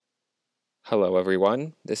Hello,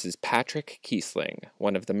 everyone. This is Patrick Kiesling,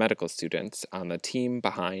 one of the medical students on the team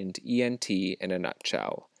behind ENT in a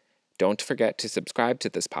Nutshell. Don't forget to subscribe to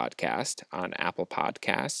this podcast on Apple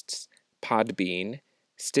Podcasts, Podbean,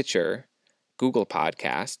 Stitcher, Google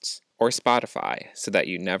Podcasts, or Spotify so that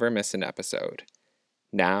you never miss an episode.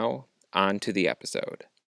 Now, on to the episode.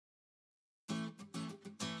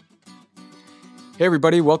 Hey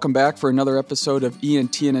everybody, welcome back for another episode of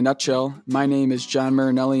ENT in a Nutshell. My name is John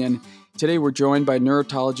Marinelli, and today we're joined by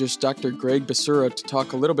neurologist Dr. Greg Basura to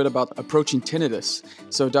talk a little bit about approaching tinnitus.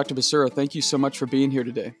 So Dr. Basura, thank you so much for being here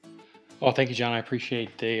today. Well, thank you, John. I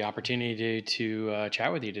appreciate the opportunity to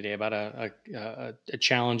chat with you today about a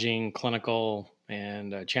challenging clinical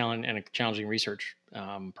and a challenging research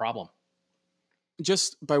problem.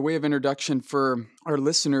 Just by way of introduction for our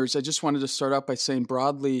listeners, I just wanted to start out by saying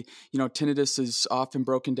broadly, tinnitus is often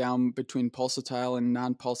broken down between pulsatile and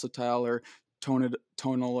non-pulsatile or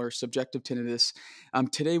tonal or subjective tinnitus.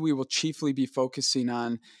 Today, we will chiefly be focusing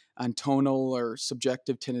on tonal or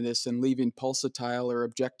subjective tinnitus and leaving pulsatile or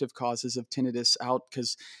objective causes of tinnitus out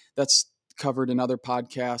because that's covered in other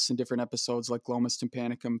podcasts and different episodes like Glomus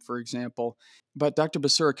tympanicum, for example. But Dr.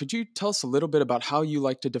 Basura, could you tell us a little bit about how you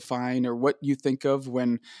like to define or what you think of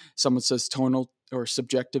when someone says tonal or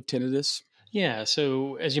subjective tinnitus? Yeah.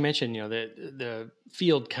 So as you mentioned, the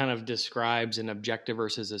field kind of describes an objective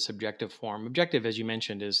versus a subjective form. Objective, as you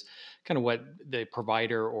mentioned, is kind of what the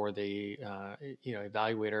provider or the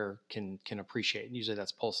evaluator can appreciate. Usually,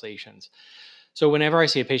 that's pulsations. So whenever I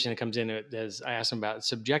see a patient that comes in, I ask them about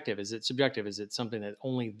subjective. Is it subjective? Is it something that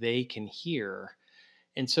only they can hear?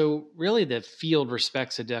 And so really the field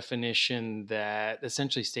respects a definition that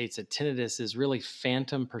essentially states that tinnitus is really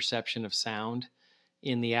phantom perception of sound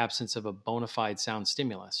in the absence of a bona fide sound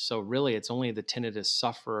stimulus. So really it's only the tinnitus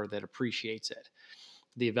sufferer that appreciates it.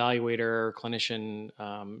 The evaluator, clinician,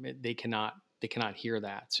 they cannot hear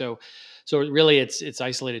that. So really it's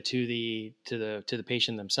isolated to the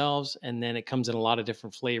patient themselves, and then it comes in a lot of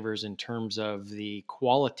different flavors in terms of the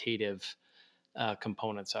qualitative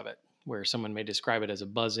components of it, where someone may describe it as a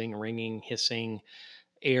buzzing, ringing, hissing,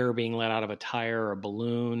 air being let out of a tire or a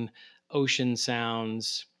balloon, ocean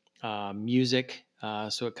sounds, music.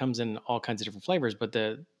 So it comes in all kinds of different flavors, but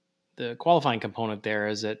the qualifying component there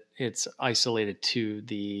is that it's isolated to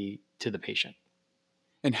the patient.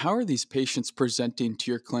 And how are these patients presenting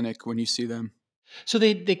to your clinic when you see them? So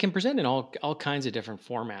they can present in all kinds of different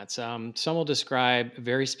formats. Some will describe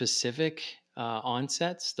very specific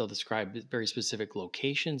onsets. They'll describe very specific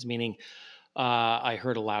locations, meaning I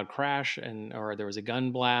heard a loud crash or there was a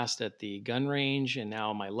gun blast at the gun range, and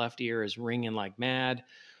now my left ear is ringing like mad.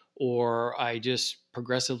 Or I just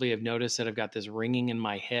progressively have noticed that I've got this ringing in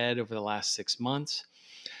my head over the last 6 months.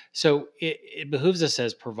 So it behooves us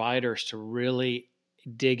as providers to really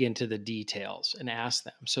dig into the details and ask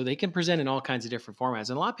them. So they can present in all kinds of different formats.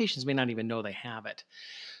 And a lot of patients may not even know they have it.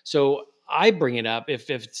 So I bring it up if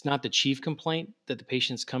it's not the chief complaint that the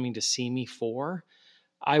patient's coming to see me for.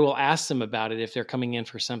 I will ask them about it if they're coming in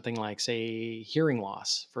for something like, say, hearing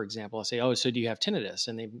loss, for example. I say, "Oh, so do you have tinnitus?"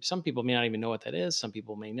 And some people may not even know what that is. Some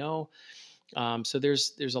people may know. So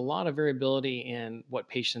there's a lot of variability in what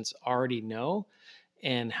patients already know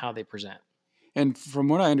and how they present. And from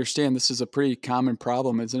what I understand, this is a pretty common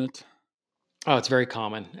problem, isn't it? Oh, it's very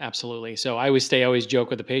common. Absolutely. So I always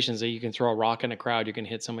joke with the patients that you can throw a rock in a crowd, you can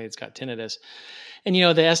hit somebody that's got tinnitus. And,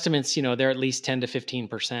 the estimates, they're at least 10 to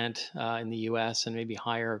 15% in the US and maybe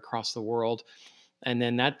higher across the world. And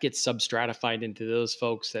then that gets substratified into those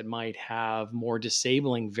folks that might have more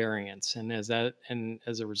disabling variants. And as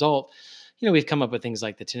a result, we've come up with things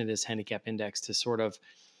like the Tinnitus Handicap Index to sort of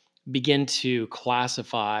begin to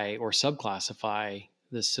classify or subclassify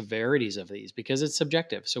the severities of these because it's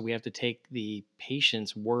subjective. So we have to take the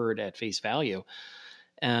patient's word at face value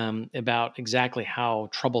about exactly how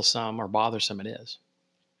troublesome or bothersome it is.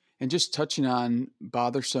 And just touching on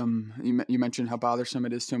bothersome, you mentioned how bothersome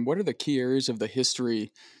it is to him. What are the key areas of the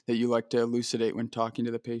history that you like to elucidate when talking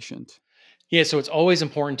to the patient? Yeah, so it's always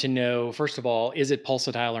important to know, first of all, is it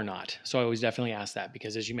pulsatile or not? So I always definitely ask that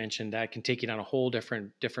because, as you mentioned, that can take you down a whole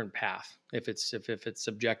different path if it's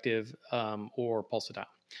subjective or pulsatile.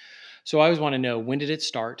 So I always want to know, when did it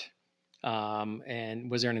start,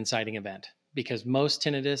 and was there an inciting event? Because most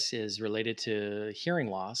tinnitus is related to hearing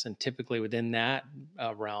loss, and typically within that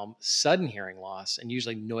realm, sudden hearing loss, and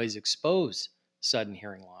usually noise exposed sudden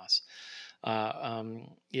hearing loss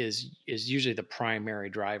is usually the primary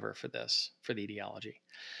driver for the etiology.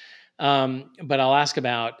 But I'll ask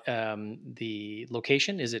about the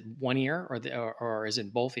location. Is it one ear or is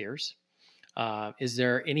it both ears? Is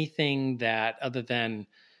there anything that other than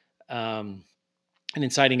an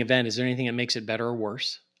inciting event, is there anything that makes it better or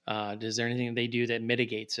worse? Is there anything they do that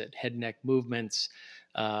mitigates it? Head and neck movements,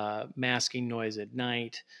 masking noise at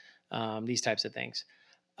night, these types of things.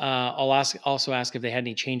 I'll also ask if they had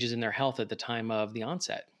any changes in their health at the time of the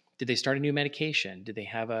onset. Did they start a new medication? Did they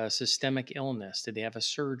have a systemic illness? Did they have a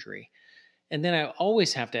surgery? And then you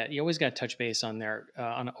always got to touch base on their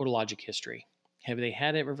on otologic history. Have they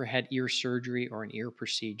ever had ear surgery or an ear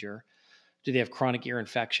procedure? Do they have chronic ear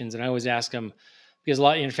infections? And I always ask them, because a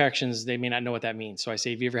lot of infections, they may not know what that means. So I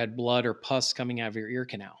say, have you ever had blood or pus coming out of your ear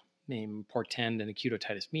canal? Name portend an acute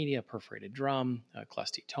otitis media, perforated drum,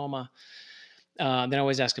 cholesteatoma. Then I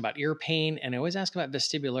always ask about ear pain, and I always ask about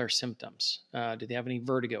vestibular symptoms. Do they have any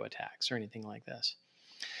vertigo attacks or anything like this?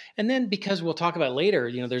 And then, because we'll talk about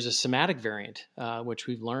later, there's a somatic variant, which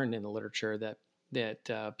we've learned in the literature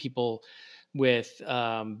that people with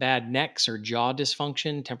bad necks or jaw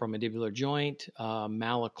dysfunction, temporomandibular joint,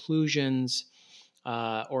 malocclusions,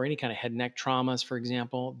 or any kind of head neck traumas, for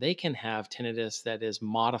example, they can have tinnitus that is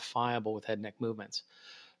modifiable with head neck movements.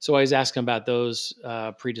 So I always ask them about those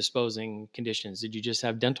predisposing conditions. Did you just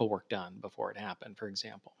have dental work done before it happened, for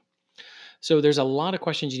example? So there's a lot of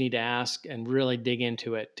questions you need to ask and really dig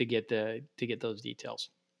into it to get those details.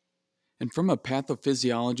 And from a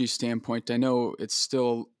pathophysiology standpoint, I know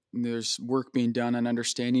there's work being done on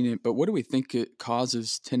understanding it, but what do we think it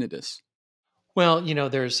causes tinnitus? Well,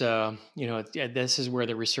 there's this is where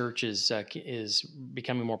the research is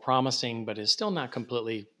becoming more promising, but is still not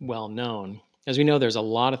completely well known. As we know, there's a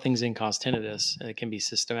lot of things that can cause tinnitus. It can be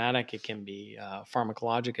systematic, it can be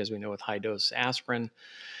pharmacologic, as we know with high dose aspirin.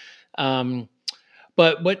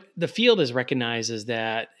 But what the field has recognized is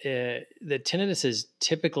that tinnitus is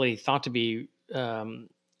typically thought to be an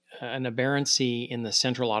aberrancy in the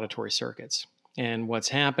central auditory circuits. And what's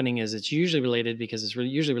happening is it's usually related, because it's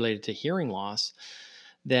usually related to hearing loss,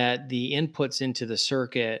 that the inputs into the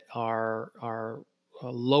circuit are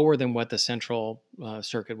lower than what the central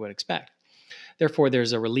circuit would expect. Therefore,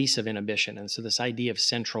 there's a release of inhibition. And so this idea of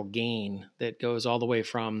central gain that goes all the way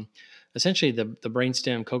from essentially the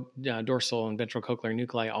brainstem, dorsal and ventrocochlear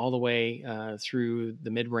nuclei, all the way through the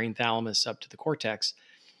midbrain thalamus up to the cortex,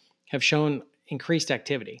 have shown increased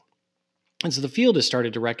activity. And so the field has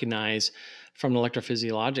started to recognize, from an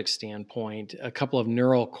electrophysiologic standpoint, a couple of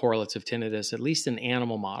neural correlates of tinnitus, at least in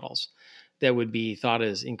animal models, that would be thought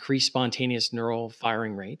as increased spontaneous neural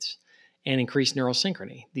firing rates and increased neural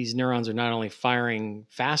synchrony. These neurons are not only firing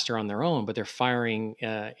faster on their own, but they're firing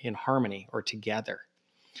in harmony or together.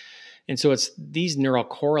 And so it's these neural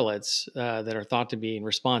correlates that are thought to be in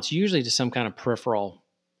response usually to some kind of peripheral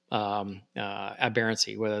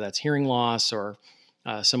aberrancy, whether that's hearing loss or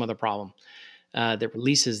some other problem that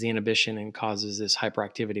releases the inhibition and causes this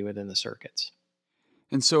hyperactivity within the circuits.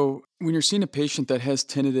 And so when you're seeing a patient that has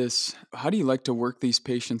tinnitus, how do you like to work these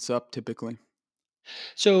patients up typically?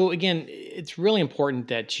 So again, it's really important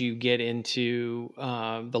that you get into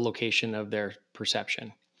the location of their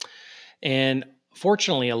perception. And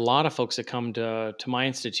fortunately, a lot of folks that come to my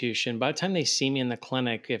institution, by the time they see me in the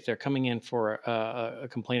clinic, if they're coming in for a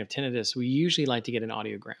complaint of tinnitus, we usually like to get an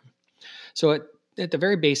audiogram. So at the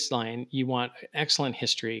very baseline, you want excellent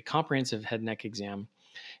history, comprehensive head and neck exam,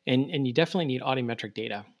 and you definitely need audiometric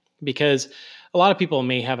data, because a lot of people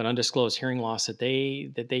may have an undisclosed hearing loss that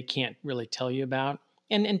they can't really tell you about.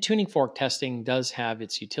 And tuning fork testing does have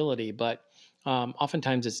its utility, but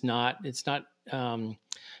oftentimes it's not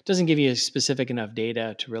doesn't give you specific enough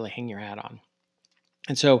data to really hang your hat on.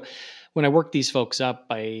 And so when I work these folks up,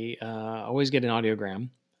 I always get an audiogram,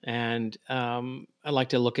 and I like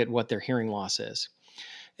to look at what their hearing loss is.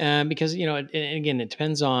 Because, and again, it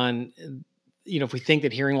depends on, if we think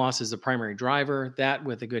that hearing loss is the primary driver, that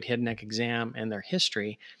with a good head and neck exam and their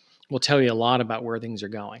history will tell you a lot about where things are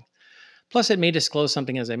going. Plus, it may disclose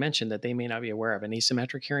something, as I mentioned, that they may not be aware of, an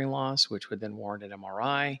asymmetric hearing loss, which would then warrant an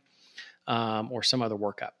MRI or some other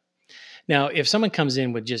workup. Now, if someone comes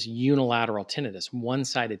in with just unilateral tinnitus,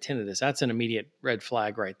 one-sided tinnitus, that's an immediate red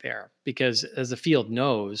flag right there. Because as the field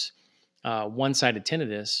knows, one-sided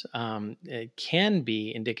tinnitus it can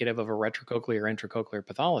be indicative of a retrocochlear or intracochlear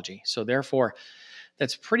pathology. So therefore,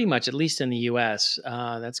 that's pretty much, at least in the US,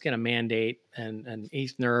 that's going to mandate an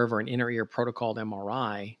eighth nerve or an inner ear protocoled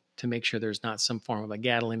MRI to make sure there's not some form of a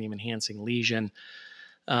gadolinium-enhancing lesion,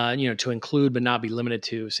 to include but not be limited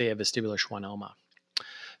to, say, a vestibular schwannoma.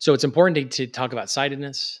 So it's important to talk about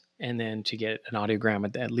sidedness and then to get an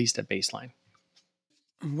audiogram at least at baseline.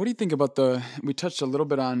 What do you think about we touched a little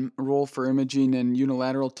bit on role for imaging and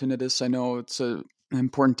unilateral tinnitus. I know it's an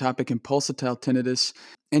important topic in pulsatile tinnitus.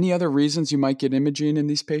 Any other reasons you might get imaging in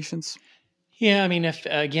these patients? Yeah, I mean, if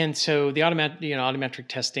again, so the audiometric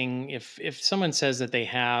testing, if someone says that they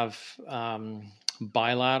have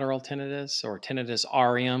bilateral tinnitus or tinnitus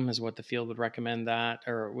REM is what the field would recommend that,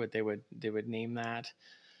 or what they would name that.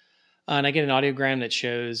 And I get an audiogram that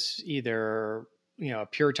shows either a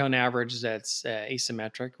pure tone average that's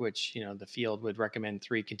asymmetric, which the field would recommend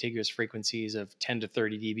 3 contiguous frequencies of 10 to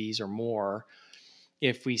 30 dBs or more.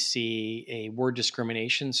 If we see a word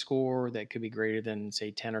discrimination score that could be greater than, say,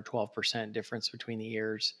 10 or 12% difference between the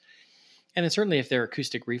ears. And then certainly if their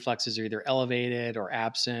acoustic reflexes are either elevated or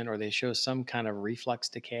absent, or they show some kind of reflex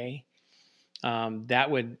decay, that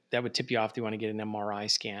would tip you off. You want to get an MRI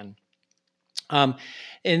scan. Um,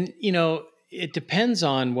 and it depends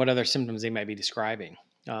on what other symptoms they might be describing.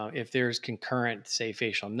 If there's concurrent, say,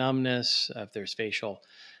 facial numbness, if there's facial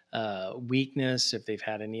weakness, if they've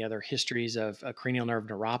had any other histories of cranial nerve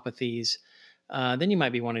neuropathies, then you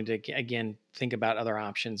might be wanting to again think about other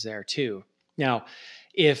options there too. Now,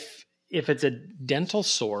 if it's a dental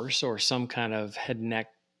source or some kind of head and neck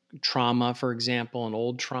trauma, for example, an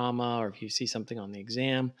old trauma, or if you see something on the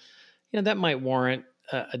exam, that might warrant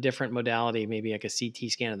a different modality, maybe like a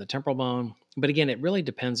CT scan of the temporal bone. But again, it really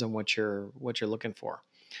depends on what you're looking for.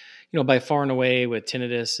 By far and away with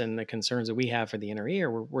tinnitus and the concerns that we have for the inner ear,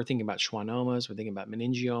 we're thinking about schwannomas, we're thinking about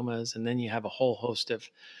meningiomas, and then you have a whole host of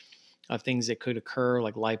things that could occur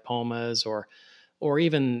like lipomas or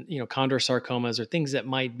even chondrosarcomas or things that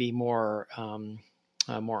might be more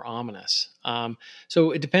ominous.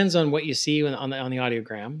 So it depends on what you see on the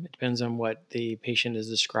audiogram. It depends on what the patient is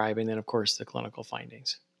describing, and of course the clinical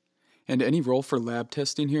findings. And any role for lab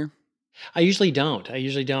testing here? I usually don't.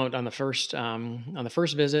 On the first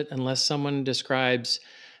visit, unless someone describes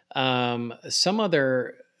some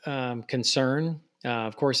other concern.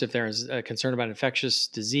 Of course, if there's a concern about infectious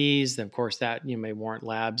disease, then of course that you may warrant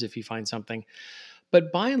labs if you find something.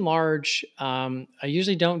 But by and large, I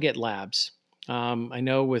usually don't get labs. I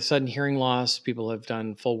know with sudden hearing loss, people have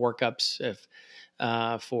done full workups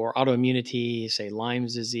for autoimmunity, say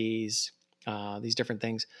Lyme's disease, these different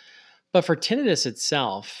things. But for tinnitus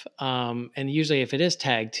itself, and usually if it is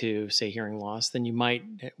tagged to, say, hearing loss, then you might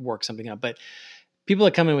work something up. But people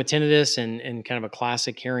that come in with tinnitus and kind of a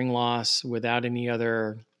classic hearing loss without any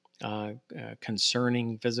other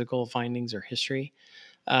concerning physical findings or history,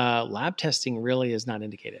 lab testing really is not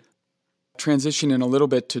indicated. Transitioning a little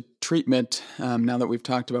bit to treatment, now that we've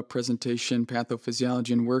talked about presentation,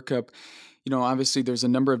 pathophysiology, and workup, obviously there's a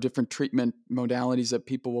number of different treatment modalities that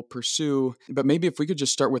people will pursue, but maybe if we could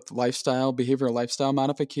just start with behavioral lifestyle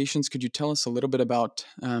modifications, could you tell us a little bit about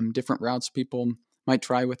different routes people might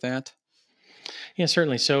try with that? Yeah,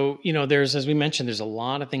 certainly. So, as we mentioned, there's a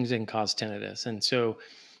lot of things that can cause tinnitus. And so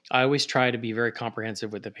I always try to be very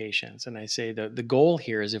comprehensive with the patients. And I say the goal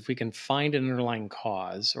here is if we can find an underlying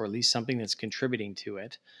cause or at least something that's contributing to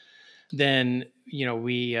it, then,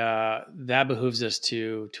 we that behooves us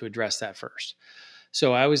to address that first.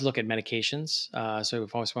 So I always look at medications. So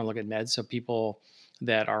if I always want to look at meds, so people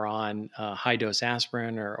that are on high dose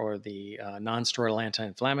aspirin or the non-steroidal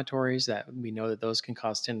anti-inflammatories, that we know that those can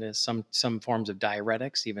cause tinnitus. Some forms of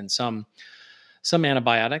diuretics, even some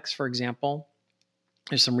antibiotics, for example.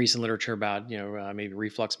 There's some recent literature about maybe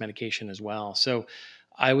reflux medication as well. So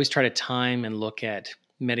I always try to time and look at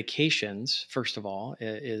medications. First of all,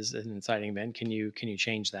 is an inciting event. Can you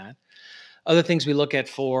change that? Other things we look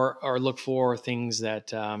for things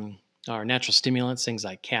that are natural stimulants, things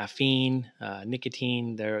like caffeine,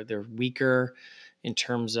 nicotine. They're weaker in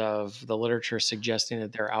terms of the literature suggesting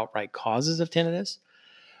that they're outright causes of tinnitus.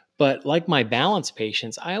 But like my balance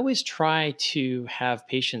patients, I always try to have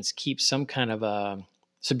patients keep some kind of a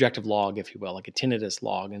subjective log, if you will, like a tinnitus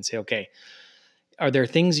log, and say, okay, are there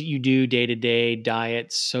things that you do day to day,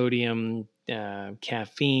 diet, sodium,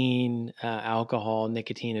 caffeine, alcohol,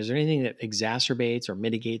 nicotine? Is there anything that exacerbates or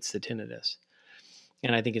mitigates the tinnitus?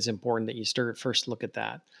 And I think it's important that you first look at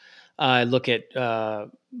that. I look at the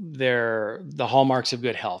hallmarks of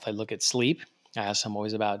good health. I look at sleep. I ask them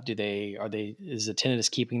always about is the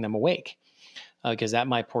tinnitus keeping them awake? Because that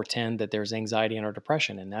might portend that there's anxiety and or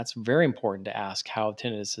depression. And that's very important to ask how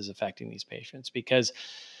tinnitus is affecting these patients, because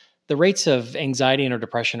the rates of anxiety and or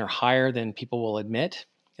depression are higher than people will admit,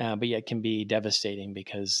 but yet can be devastating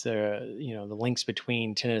because the links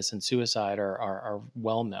between tinnitus and suicide are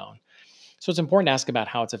well known. So it's important to ask about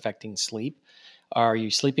how it's affecting sleep. Are you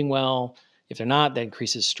sleeping well? If they're not, that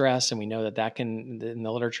increases stress, and we know that can, in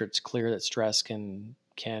the literature, it's clear that stress can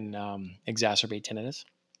exacerbate tinnitus.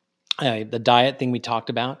 The diet thing we talked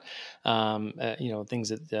about, things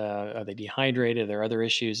that are they dehydrated? There are other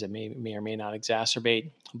issues that may or may not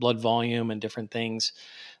exacerbate blood volume and different things.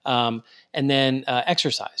 And then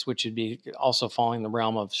exercise, which would be also falling in the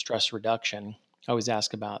realm of stress reduction. I always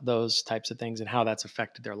ask about those types of things and how that's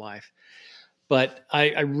affected their life. But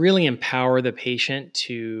I really empower the patient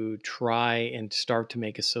to try and start to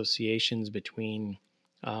make associations between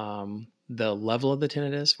the level of the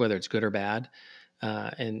tinnitus, whether it's good or bad,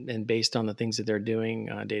 and based on the things that they're doing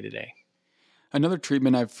day to day. Another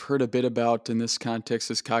treatment I've heard a bit about in this context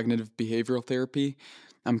is cognitive behavioral therapy.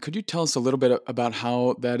 Could you tell us a little bit about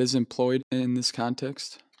how that is employed in this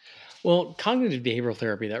context? Well, cognitive behavioral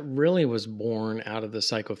therapy, that really was born out of the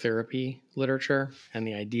psychotherapy literature. And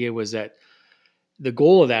the idea was that the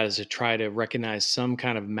goal of that is to try to recognize some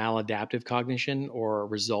kind of maladaptive cognition or a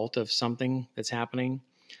result of something that's happening,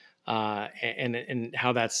 and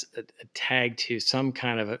how that's tagged to some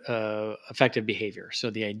kind of effective behavior.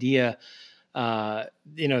 So the idea,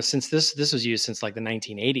 since this was used since like the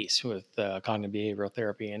 1980s with cognitive behavioral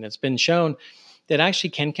therapy, and it's been shown that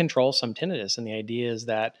actually can control some tinnitus. And the idea is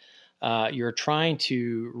that you're trying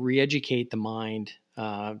to re-educate the mind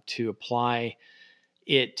to apply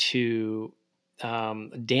it to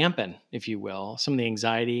dampen, if you will, some of the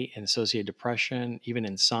anxiety and associated depression, even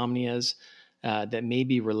insomnias that may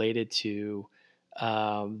be related to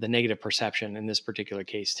the negative perception, in this particular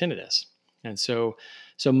case, tinnitus. And so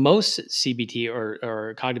most CBT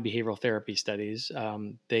or cognitive behavioral therapy studies,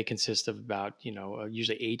 they consist of about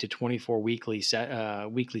usually 8 to 24 weekly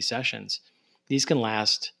sessions. These can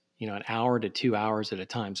last an hour to 2 hours at a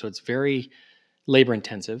time. So it's very labor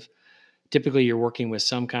intensive. Typically, you're working with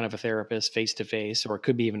some kind of a therapist face to face, or it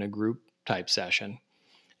could be even a group type session.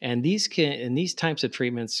 And these types of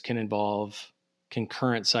treatments can involve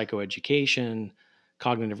concurrent psychoeducation,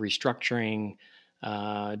 cognitive restructuring,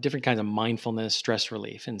 different kinds of mindfulness, stress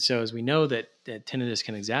relief. And so, as we know that tinnitus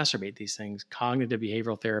can exacerbate these things, cognitive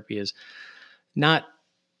behavioral therapy is not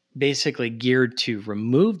basically geared to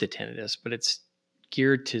remove the tinnitus, but it's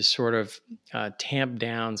geared to sort of tamp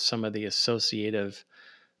down some of the associative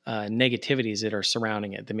negativities that are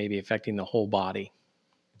surrounding it that may be affecting the whole body.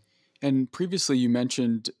 And previously, you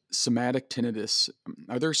mentioned somatic tinnitus.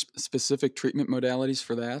 Are there specific treatment modalities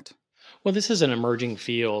for that? Well, this is an emerging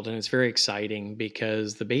field, and it's very exciting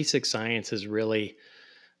because the basic science has really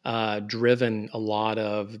driven a lot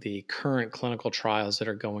of the current clinical trials that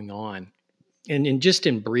are going on. And just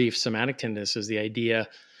in brief, somatic tinnitus is the idea,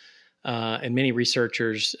 and many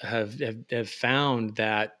researchers have found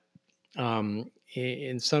that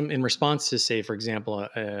in response to, say, for example,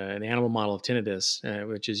 an animal model of tinnitus,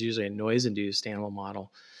 which is usually a noise-induced animal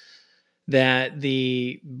model, that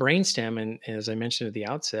the brainstem, and as I mentioned at the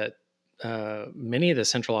outset, many of the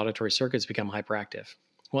central auditory circuits become hyperactive.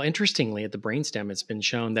 Well, interestingly, at the brainstem, it's been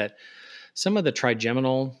shown that some of the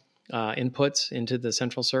trigeminal inputs into the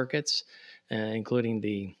central circuits, including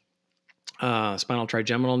the spinal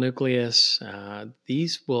trigeminal nucleus,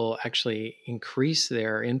 these will actually increase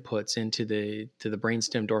their inputs into the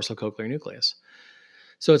brainstem dorsal cochlear nucleus.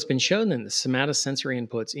 So it's been shown that the somatosensory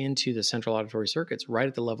inputs into the central auditory circuits right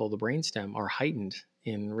at the level of the brainstem are heightened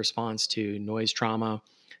in response to noise trauma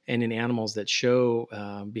and in animals that show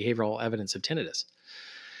behavioral evidence of tinnitus.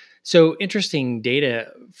 So interesting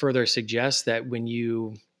data further suggests that when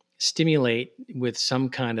you stimulate with some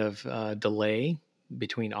kind of delay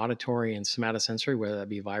between auditory and somatosensory, whether that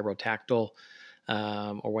be vibrotactile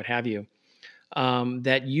or what have you,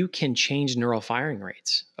 that you can change neural firing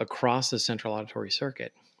rates across the central auditory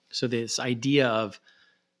circuit. So this idea of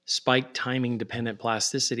spike timing dependent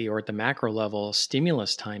plasticity, or at the macro level,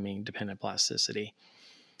 stimulus timing dependent plasticity,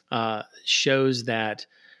 shows that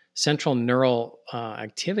central neural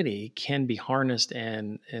activity can be harnessed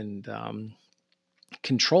and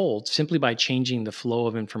controlled simply by changing the flow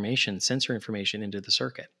of information, sensory information, into the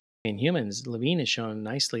circuit. In humans, Levine has shown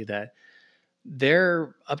nicely that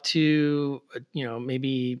they're up to,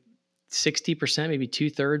 maybe 60%, maybe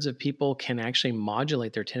 2/3 of people can actually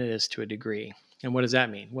modulate their tinnitus to a degree. And what does that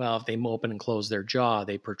mean? Well, if they open and close their jaw,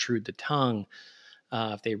 they protrude the tongue,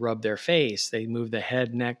 if they rub their face, they move the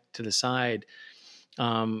head, neck to the side.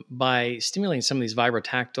 By stimulating some of these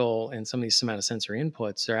vibrotactile and some of these somatosensory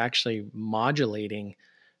inputs, they're actually modulating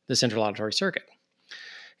the central auditory circuit.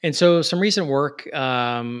 And so some recent work,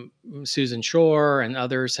 Susan Shore and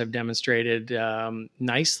others have demonstrated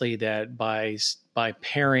nicely that by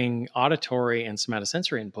pairing auditory and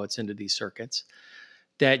somatosensory inputs into these circuits,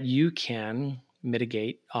 that you can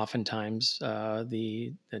mitigate oftentimes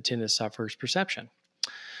the tinnitus sufferer's perception.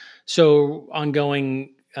 So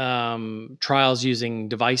ongoing trials using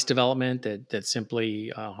device development that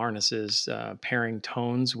simply harnesses pairing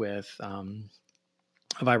tones with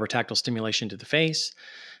vibrotactile stimulation to the face,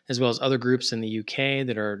 as well as other groups in the UK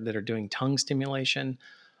that are doing tongue stimulation,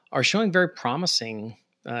 are showing very promising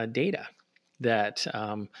data that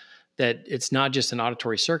that it's not just an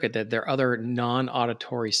auditory circuit, that there are other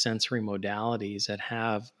non-auditory sensory modalities that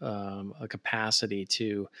have a capacity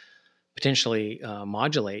to potentially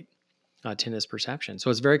modulate tinnitus perception. So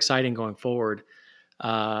it's very exciting going forward,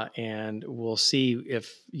 and we'll see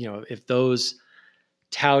if those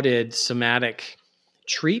touted somatic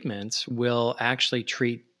treatments will actually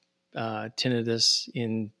treat tinnitus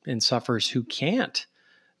in sufferers who can't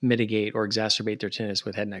mitigate or exacerbate their tinnitus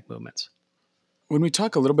with head and neck movements. When we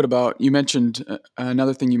talk a little bit about, you mentioned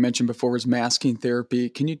another thing you mentioned before was masking therapy.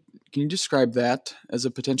 Can you describe that as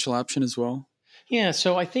a potential option as well? Yeah,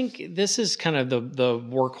 so I think this is kind of the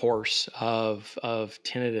workhorse of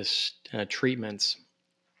tinnitus treatments.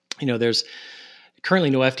 There's currently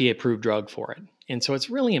no FDA approved drug for it. And so it's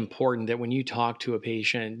really important that when you talk to a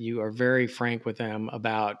patient, you are very frank with them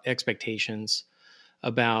about expectations,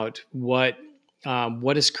 about what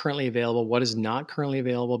is currently available, what is not currently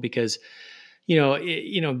available, because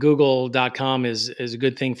Google.com is a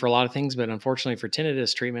good thing for a lot of things, but unfortunately for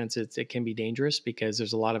tinnitus treatments, it can be dangerous because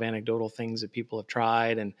there's a lot of anecdotal things that people have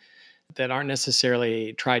tried and that aren't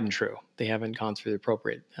necessarily tried and true. They haven't gone through the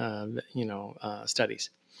appropriate studies.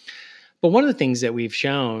 But one of the things that we've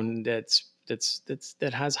shown that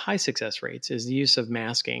has high success rates is the use of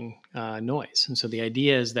masking noise. And so the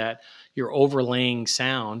idea is that you're overlaying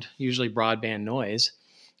sound, usually broadband noise,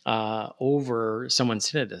 over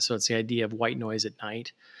someone's tinnitus. So it's the idea of white noise at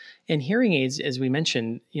night. And hearing aids, as we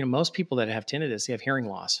mentioned, most people that have tinnitus, they have hearing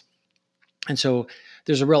loss. And so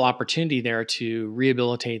there's a real opportunity there to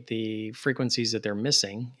rehabilitate the frequencies that they're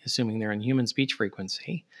missing, assuming they're in human speech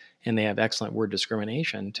frequency and they have excellent word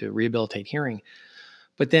discrimination, to rehabilitate hearing.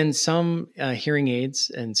 But then some hearing aids,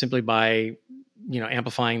 and simply by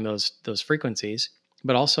amplifying those frequencies,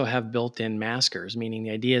 but also have built-in maskers, meaning the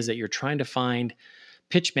idea is that you're trying to find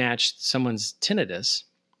pitch match someone's tinnitus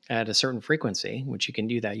at a certain frequency, which you can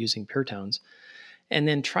do that using pure tones, and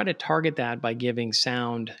then try to target that by giving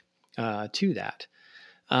sound to that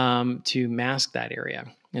to mask that area.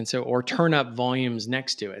 And so, or turn up volumes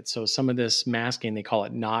next to it. So some of this masking, they call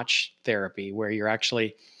it notch therapy, where you're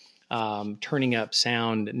actually turning up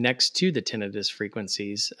sound next to the tinnitus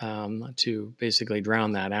frequencies to basically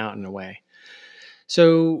drown that out in a way.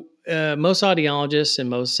 So most audiologists and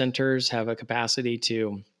most centers have a capacity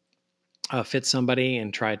to fit somebody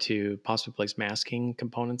and try to possibly place masking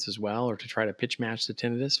components as well, or to try to pitch match the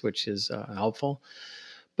tinnitus, which is helpful.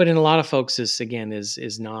 But in a lot of folks, this again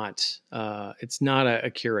is not it's not a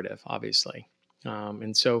curative, obviously,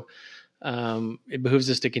 and so it behooves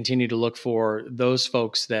us to continue to look for those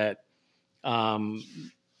folks that have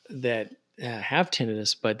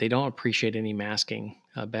tinnitus, but they don't appreciate any masking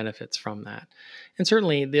benefits from that. And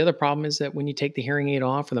certainly, the other problem is that when you take the hearing aid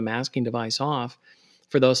off or the masking device off,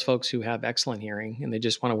 for those folks who have excellent hearing and they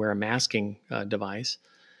just want to wear a masking device,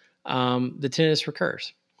 the tinnitus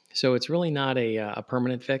recurs. So it's really not a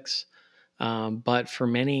permanent fix, but for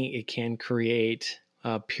many, it can create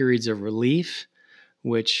periods of relief,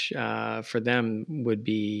 which for them would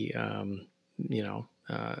be,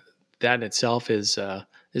 that itself is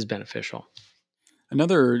beneficial.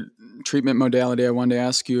 Another treatment modality I wanted to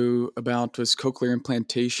ask you about was cochlear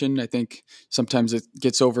implantation. I think sometimes it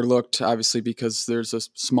gets overlooked, obviously, because there's a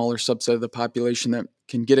smaller subset of the population that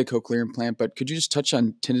can get a cochlear implant. But could you just touch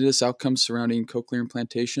on tinnitus outcomes surrounding cochlear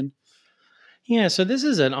implantation? Yeah, so this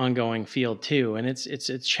is an ongoing field too, and it's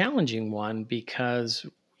a challenging one because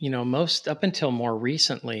most up until more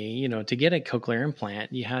recently, to get a cochlear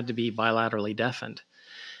implant, you had to be bilaterally deafened,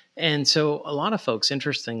 and so a lot of folks,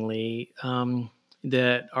 interestingly,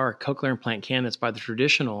 that are cochlear implant candidates by the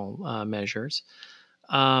traditional measures,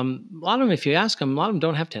 a lot of them, if you ask them, a lot of them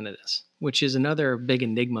don't have tinnitus, which is another big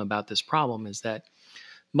enigma about this problem. Is that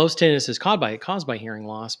most tinnitus is caused by hearing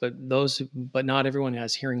loss, but not everyone who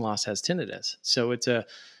has hearing loss has tinnitus. So it's a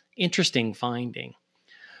interesting finding.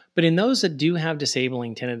 But in those that do have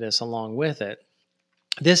disabling tinnitus along with it,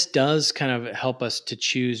 this does kind of help us to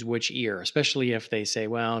choose which ear, especially if they say,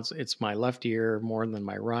 well, it's my left ear more than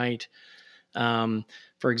my right,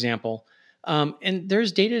 for example. And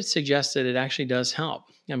there's data that suggests that it actually does help.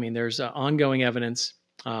 I mean, there's ongoing evidence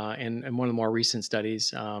in one of the more recent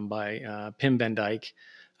studies by Pim Van Dyke.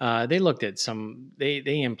 They looked at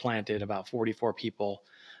they implanted about 44 people,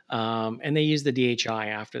 and they used the DHI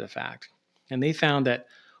after the fact. And they found that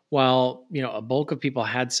while, a bulk of people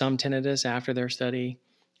had some tinnitus after their study,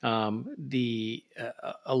 about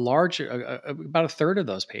a third of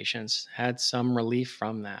those patients had some relief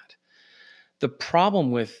from that. The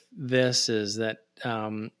problem with this is that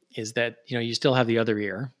you still have the other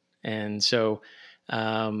ear, and so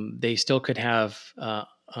they still could have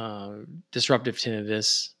disruptive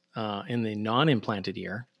tinnitus in the non-implanted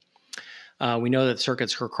ear. We know that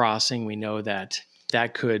circuits are crossing. We know that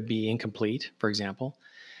could be incomplete, for example.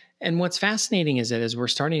 And what's fascinating is that as we're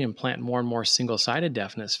starting to implant more and more single-sided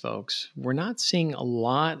deafness folks, we're not seeing a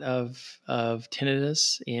lot of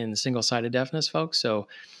tinnitus in single-sided deafness folks. So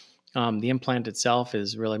the implant itself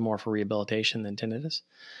is really more for rehabilitation than tinnitus.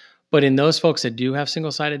 But in those folks that do have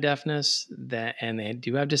single-sided deafness and they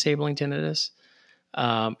do have disabling tinnitus,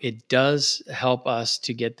 it does help us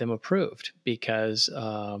to get them approved because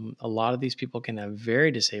a lot of these people can have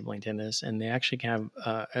very disabling tinnitus, and they actually can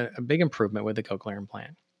have a big improvement with the cochlear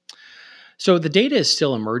implant. So the data is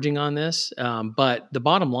still emerging on this, but the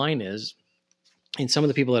bottom line is, in some of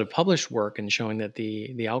the people that have published work and showing that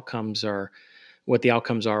the outcomes are what the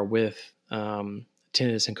outcomes are with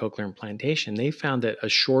tinnitus and cochlear implantation, they found that a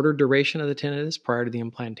shorter duration of the tinnitus prior to the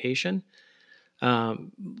implantation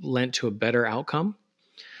lent to a better outcome.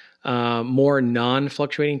 More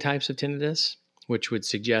non-fluctuating types of tinnitus, which would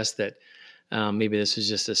suggest that maybe this is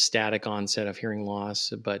just a static onset of hearing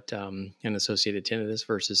loss, but an associated tinnitus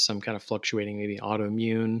versus some kind of fluctuating, maybe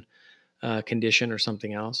autoimmune condition or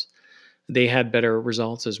something else. They had better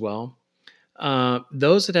results as well.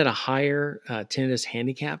 Those that had a higher tinnitus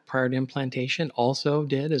handicap prior to implantation also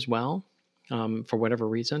did as well, for whatever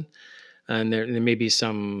reason. And there may be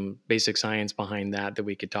some basic science behind that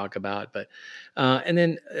we could talk about. But and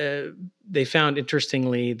then they found,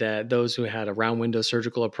 interestingly, that those who had a round window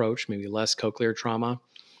surgical approach, maybe less cochlear trauma,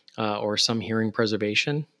 or some hearing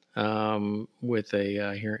preservation with with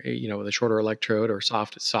a shorter electrode or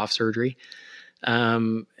soft surgery,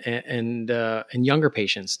 and younger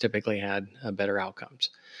patients typically had better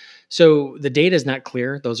outcomes. So the data is not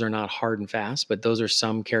clear; those are not hard and fast, but those are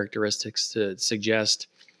some characteristics to suggest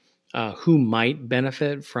who might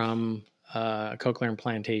benefit from cochlear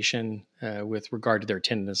implantation with regard to their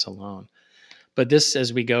tinnitus alone. But this,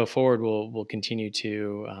 as we go forward, will continue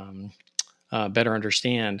to better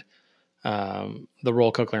understand the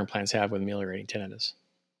role cochlear implants have with ameliorating tinnitus.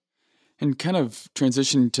 And kind of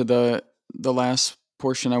transition to the last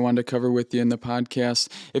portion I wanted to cover with you in the podcast.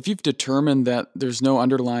 If you've determined that there's no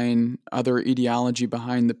underlying other etiology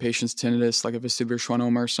behind the patient's tinnitus, like a vestibular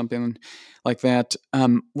schwannoma or something like that,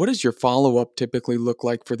 what does your follow-up typically look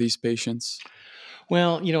like for these patients?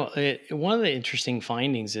 Well, one of the interesting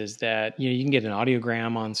findings is that you can get an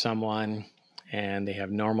audiogram on someone and they have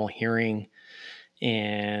normal hearing,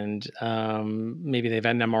 and maybe they've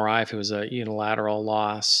had an MRI if it was a unilateral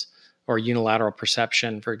loss or unilateral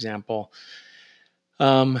perception, for example.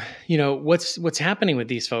 What's happening with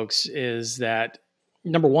these folks is that,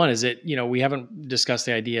 number one, is that we haven't discussed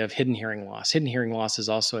the idea of hidden hearing loss. Hidden hearing loss is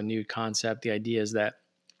also a new concept. The idea is that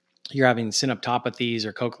you're having synaptopathies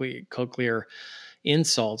or cochlear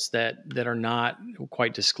insults that are not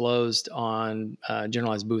quite disclosed on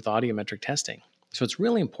generalized Booth audiometric testing. So it's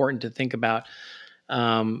really important to think about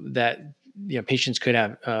that. Patients could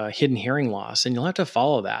have hidden hearing loss, and you'll have to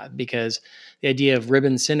follow that, because the idea of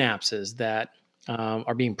ribbon synapses that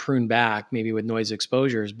are being pruned back, maybe with noise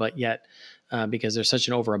exposures, but yet because there's such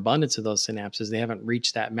an overabundance of those synapses, they haven't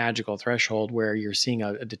reached that magical threshold where you're seeing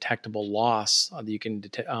a detectable loss that you can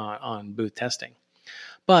detect on Booth testing.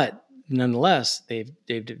 But nonetheless, they've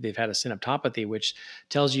had a synaptopathy, which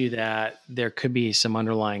tells you that there could be some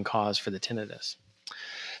underlying cause for the tinnitus.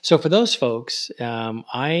 So for those folks,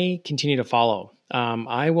 I continue to follow.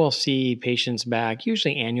 I will see patients back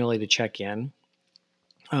usually annually to check in.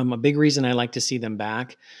 A big reason I like to see them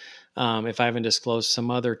back, if I haven't disclosed some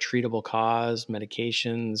other treatable cause,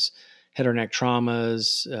 medications, head or neck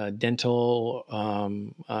traumas,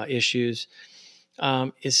 dental issues,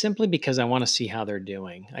 is simply because I want to see how they're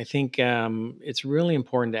doing. I think it's really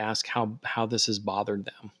important to ask how this has bothered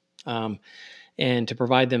them, and to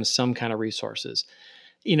provide them some kind of resources.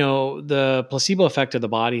 The placebo effect of the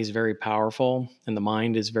body is very powerful, and the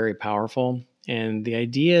mind is very powerful. And the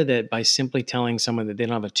idea that by simply telling someone that they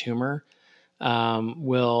don't have a tumor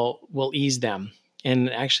will ease them,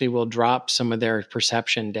 and actually will drop some of their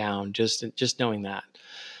perception down, just knowing that.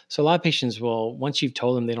 So a lot of patients will, once you've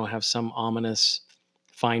told them they don't have some ominous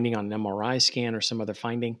finding on an MRI scan or some other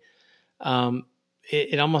finding,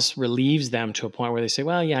 it almost relieves them to a point where they say,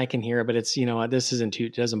 well, yeah, I can hear it, but it's, this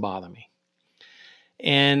it doesn't bother me.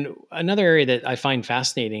 And another area that I find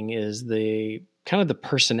fascinating is the kind of the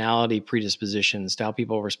personality predispositions to how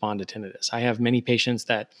people respond to tinnitus. I have many patients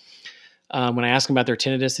that When I ask them about their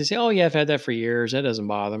tinnitus, they say, "Oh yeah, I've had that for years. That doesn't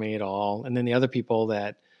bother me at all." And then the other people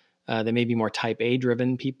that may be more type A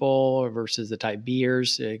driven people versus the type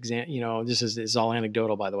Bers, this is all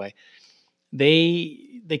anecdotal, by the way.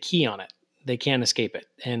 They key on it. They can't escape it,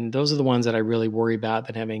 and those are the ones that I really worry about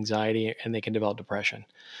that have anxiety and they can develop depression.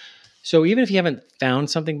 So even if you haven't found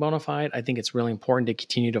something bona fide, I think it's really important to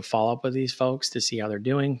continue to follow up with these folks to see how they're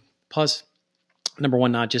doing. Plus, number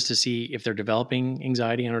one, not just to see if they're developing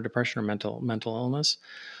anxiety or depression or mental illness,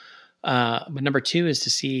 but number two is to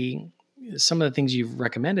see some of the things you've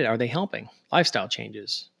recommended. Are they helping? Lifestyle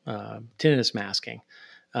changes, tinnitus masking,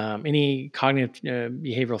 any cognitive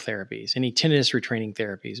behavioral therapies, any tinnitus retraining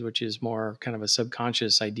therapies, which is more kind of a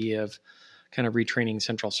subconscious idea of kind of retraining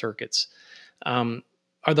central circuits.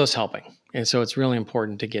 Are those helping? And so it's really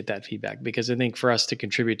important to get that feedback, because I think for us to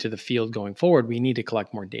contribute to the field going forward, we need to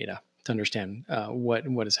collect more data to understand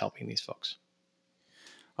what is helping these folks.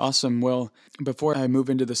 Awesome. Well, before I move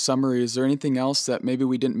into the summary, is there anything else that maybe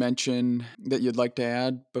we didn't mention that you'd like to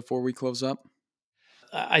add before we close up?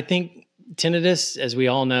 I think tinnitus, as we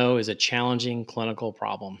all know, is a challenging clinical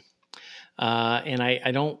problem. And I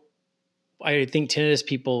think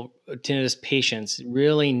tinnitus patients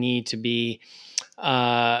really need to be,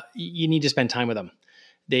 you need to spend time with them.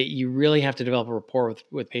 You really have to develop a rapport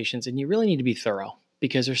with patients, and you really need to be thorough,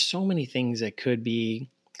 because there's so many things that could be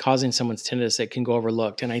causing someone's tinnitus that can go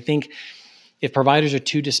overlooked. And I think if providers are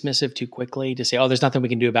too dismissive too quickly to say, "Oh, there's nothing we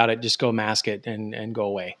can do about it, just go mask it and go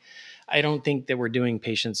away," I don't think that we're doing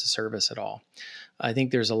patients a service at all. I think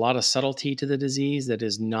there's a lot of subtlety to the disease that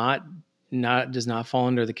does not fall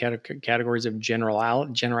under the categories of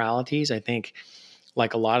generalities. I think,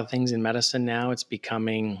 like a lot of things in medicine now, it's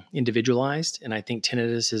becoming individualized, and I think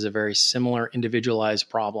tinnitus is a very similar individualized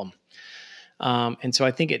problem. And so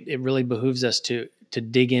I think it really behooves us to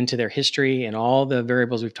dig into their history and all the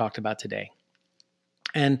variables we've talked about today,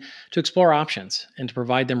 and to explore options and to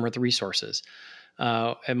provide them with resources.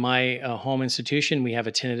 At my home institution, we have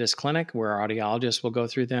a tinnitus clinic where our audiologists will go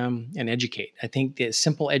through them and educate. I think the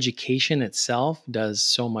simple education itself does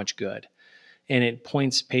so much good, and it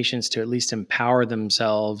points patients to at least empower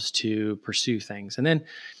themselves to pursue things. And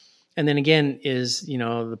then again is,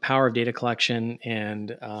 the power of data collection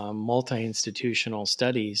and multi-institutional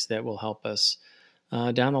studies that will help us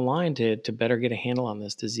down the line to better get a handle on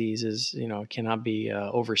this disease cannot be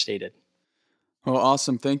overstated. Well,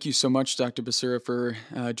 awesome. Thank you so much, Dr. Becerra, for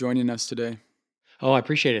joining us today. Oh, I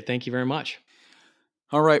appreciate it. Thank you very much.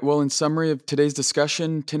 All right. Well, in summary of today's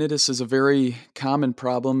discussion, tinnitus is a very common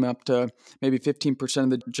problem. Up to maybe 15% of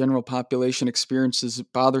the general population experiences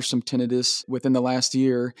bothersome tinnitus within the last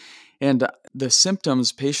year. And the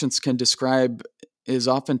symptoms patients can describe is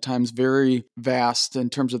oftentimes very vast in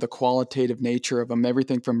terms of the qualitative nature of them.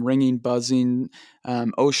 Everything from ringing, buzzing,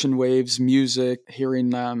 ocean waves, music,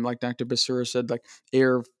 hearing, like Dr. Becerra said, like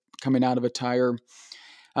air coming out of a tire.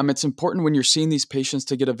 It's important when you're seeing these patients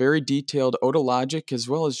to get a very detailed otologic as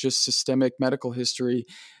well as just systemic medical history.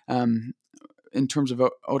 In terms of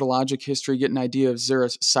otologic history, get an idea of, is there a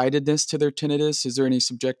sightedness to their tinnitus? Is there any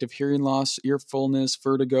subjective hearing loss, ear fullness,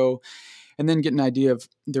 vertigo? And then get an idea of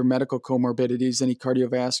their medical comorbidities, any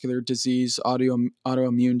cardiovascular disease,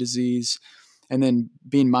 autoimmune disease, and then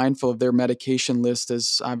being mindful of their medication list,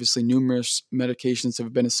 as obviously numerous medications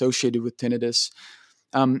have been associated with tinnitus.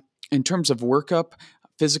 In terms of workup,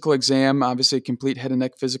 physical exam, obviously a complete head and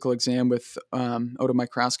neck physical exam with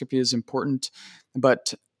otomicroscopy is important,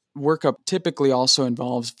 but workup typically also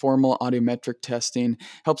involves formal audiometric testing,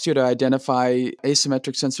 helps you to identify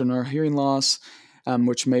asymmetric sensorineural hearing loss,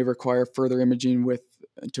 which may require further imaging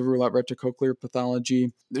to rule out retrocochlear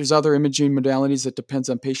pathology. There's other imaging modalities that depends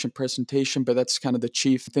on patient presentation, but that's kind of the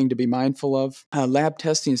chief thing to be mindful of. Lab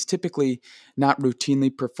testing is typically not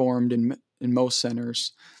routinely performed in most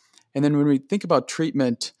centers. And then when we think about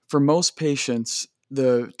treatment, for most patients,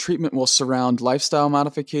 the treatment will surround lifestyle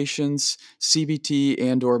modifications, CBT,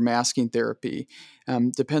 and or masking therapy.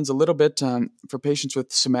 Depends a little bit for patients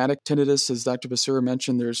with somatic tinnitus. As Dr. Becerra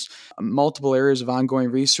mentioned, there's multiple areas of ongoing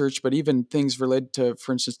research, but even things related to,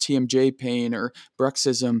 for instance, TMJ pain or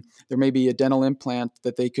bruxism, there may be a dental implant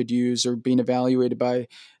that they could use, or being evaluated by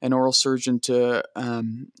an oral surgeon to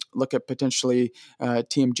look at potentially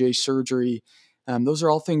TMJ surgery. Those are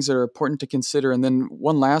all things that are important to consider. And then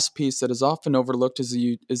one last piece that is often overlooked is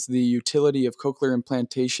the utility of cochlear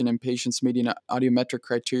implantation in patients meeting audiometric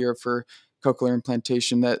criteria for cochlear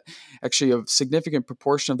implantation. That actually a significant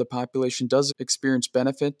proportion of the population does experience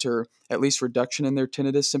benefit or at least reduction in their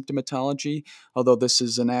tinnitus symptomatology, although this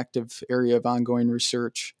is an active area of ongoing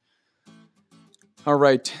research. All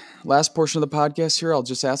right, last portion of the podcast here, I'll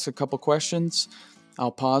just ask a couple questions.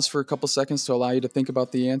 I'll pause for a couple seconds to allow you to think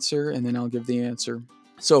about the answer, and then I'll give the answer.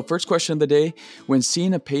 So, first question of the day: when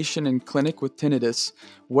seeing a patient in clinic with tinnitus,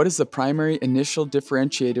 what is the primary initial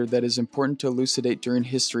differentiator that is important to elucidate during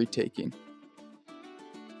history taking?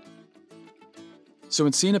 So,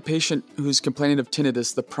 when seeing a patient who's complaining of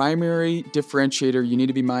tinnitus, the primary differentiator you need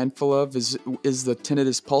to be mindful of is the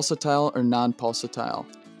tinnitus pulsatile or non-pulsatile.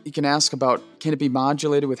 You can ask about, can it be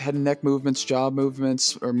modulated with head and neck movements, jaw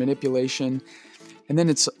movements, or manipulation? And then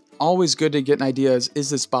it's always good to get an idea, is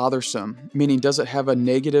this bothersome? Meaning, does it have a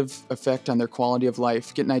negative effect on their quality of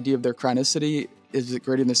life? Get an idea of their chronicity. Is it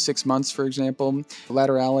greater than 6 months, for example?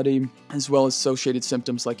 Laterality, as well as associated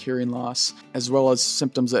symptoms like hearing loss, as well as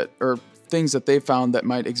symptoms or things that they found that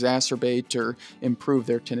might exacerbate or improve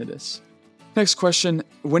their tinnitus. Next question: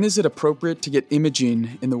 when is it appropriate to get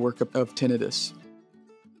imaging in the workup of tinnitus?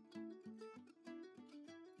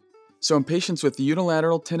 So in patients with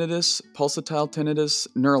unilateral tinnitus, pulsatile tinnitus,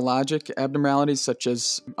 neurologic abnormalities such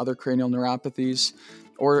as other cranial neuropathies,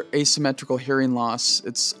 or asymmetrical hearing loss,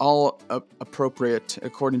 it's all appropriate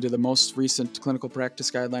according to the most recent clinical practice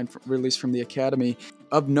guideline released from the Academy.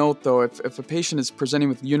 Of note, though, if a patient is presenting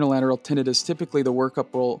with unilateral tinnitus, typically the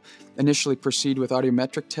workup will initially proceed with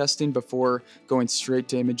audiometric testing before going straight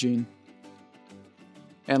to imaging.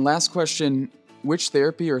 And last question: which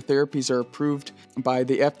therapy or therapies are approved by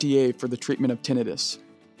the FDA for the treatment of tinnitus?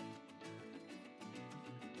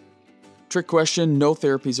 Trick question: no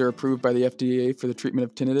therapies are approved by the FDA for the treatment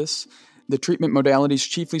of tinnitus. The treatment modalities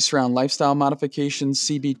chiefly surround lifestyle modifications,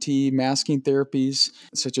 CBT, masking therapies,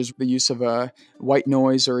 such as the use of a white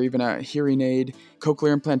noise or even a hearing aid,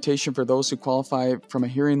 cochlear implantation for those who qualify from a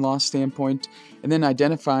hearing loss standpoint, and then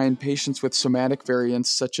identifying patients with somatic variants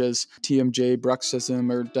such as TMJ, bruxism,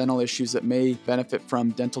 or dental issues that may benefit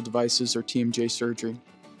from dental devices or TMJ surgery.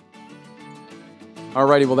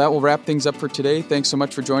 Alrighty, well, that will wrap things up for today. Thanks so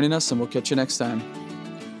much for joining us, and we'll catch you next time.